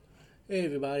Hey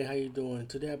everybody, how you doing?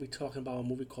 Today I'll be talking about a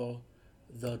movie called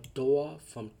The Door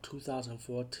from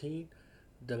 2014,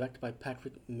 directed by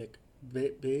Patrick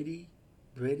McBrady.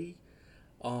 Brady.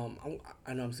 I know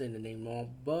I'm saying the name wrong,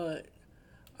 but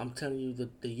I'm telling you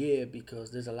the year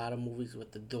because there's a lot of movies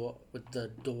with the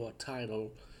door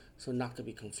title, so not to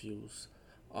be confused.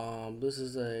 This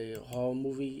is a horror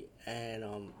movie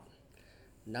and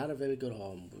not a very good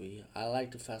horror movie. I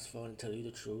like to fast forward and tell you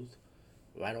the truth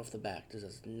right off the bat. This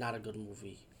is not a good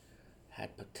movie.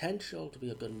 Had potential to be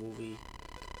a good movie,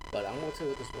 but I'm gonna tell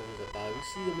you what this movie is about. You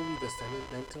see the movie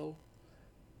Descendant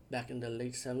back in the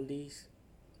late 70s?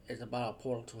 It's about a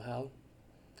portal to hell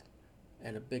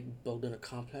and a big building, a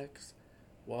complex.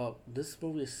 Well, this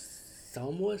movie is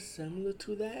somewhat similar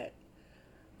to that.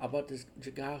 About this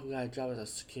guy who got a job as a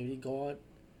security guard,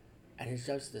 and his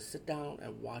job is to sit down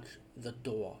and watch the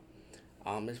door.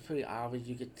 It's pretty obvious.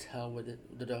 You could tell where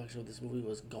the direction of this movie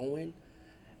was going,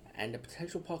 and the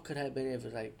potential part could have been if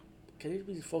it's like, can it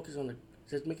be focused on the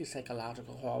just make it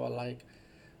psychological horror like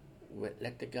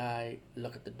let the guy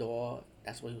look at the door.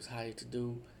 That's what he was hired to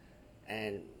do,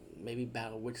 and maybe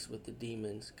battle witches with the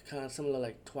demons. Kind of similar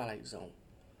like Twilight Zone,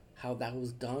 how that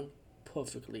was done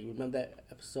perfectly. Remember that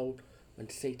episode when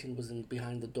Satan was in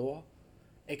behind the door?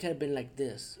 It could have been like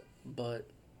this, but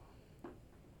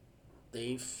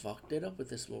they fucked it up with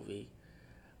this movie.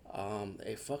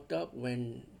 It fucked up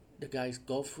when the guy's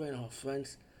girlfriend or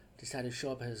friends decided to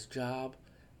show up at his job.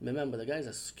 Remember, the guy's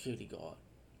a security guard.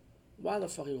 Why the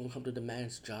fuck are you gonna come to the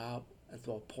man's job and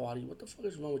throw a party? What the fuck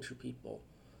is wrong with you people?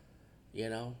 You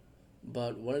know?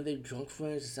 But one of their drunk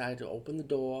friends decided to open the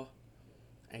door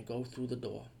and go through the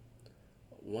door.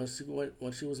 Once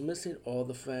she was missing, all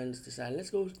the friends decided, let's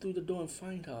go through the door and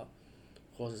find her.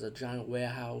 Of course, it's a giant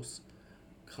warehouse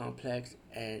complex,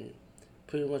 and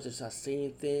pretty much they start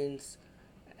seeing things,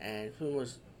 and pretty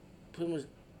much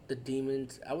the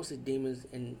demons. I would say demons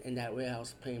in that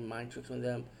warehouse playing mind tricks on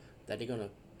them that they're gonna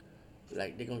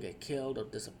get killed or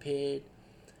disappeared.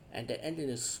 And the ending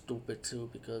is stupid too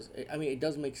because it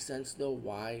does make sense though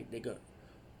why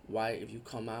if you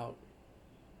come out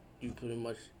you pretty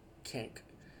much can't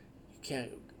you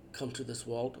can't come to this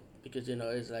world because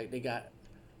it's like they got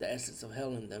the essence of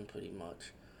hell in them pretty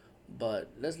much.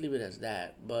 But let's leave it as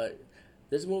that. But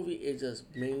this movie is just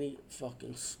mainly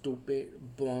fucking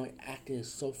stupid, boring. Acting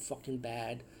is so fucking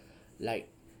bad. Like,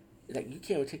 like you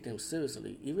can't even take them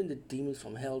seriously. Even the demons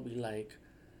from hell be like,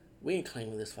 we ain't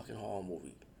claiming this fucking horror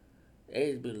movie. It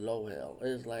is below hell. It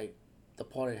is like the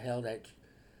part of hell that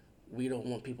we don't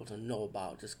want people to know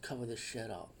about. Just cover this shit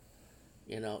up.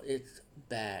 It's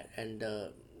bad. And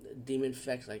the demon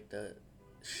effects, like the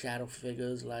shadow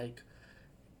figures, like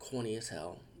corny as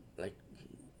hell. Like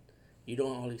you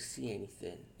don't really see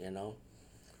anything.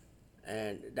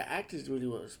 And the actors really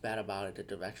was bad about it. The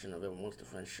direction of it once the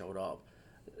friends showed up,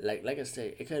 like I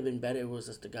said, it could have been better. If it was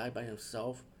just the guy by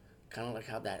himself, kind of like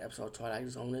how that episode of Twilight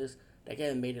Zone is. They could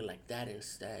have made it like that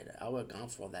instead. I would have gone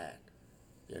for that,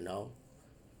 you know.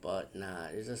 But nah,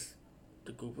 it's just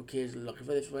the group of kids looking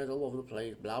for their friends all over the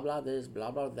place. Blah blah this,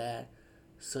 blah blah that.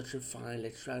 Searching, find.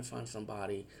 Let's try to find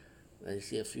somebody. And you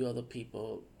see a few other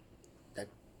people that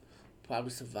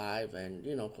probably survive, and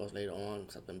of course, later on,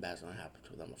 something bad's gonna happen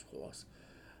to them, of course.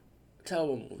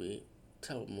 Terrible movie,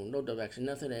 terrible movie, no direction,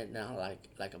 nothing that now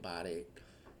like about it.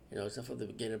 Except for the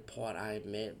beginning part, I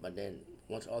admit, but then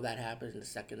once all that happens in the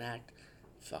second act,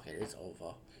 fuck it, it's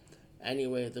over.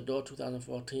 Anyway, The Door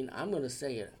 2014, I'm gonna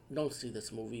say it. Don't see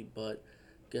this movie, but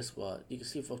guess what? You can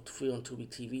see it for free on Tubi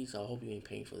TV, so I hope you ain't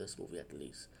paying for this movie at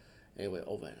least. Anyway,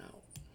 over and out.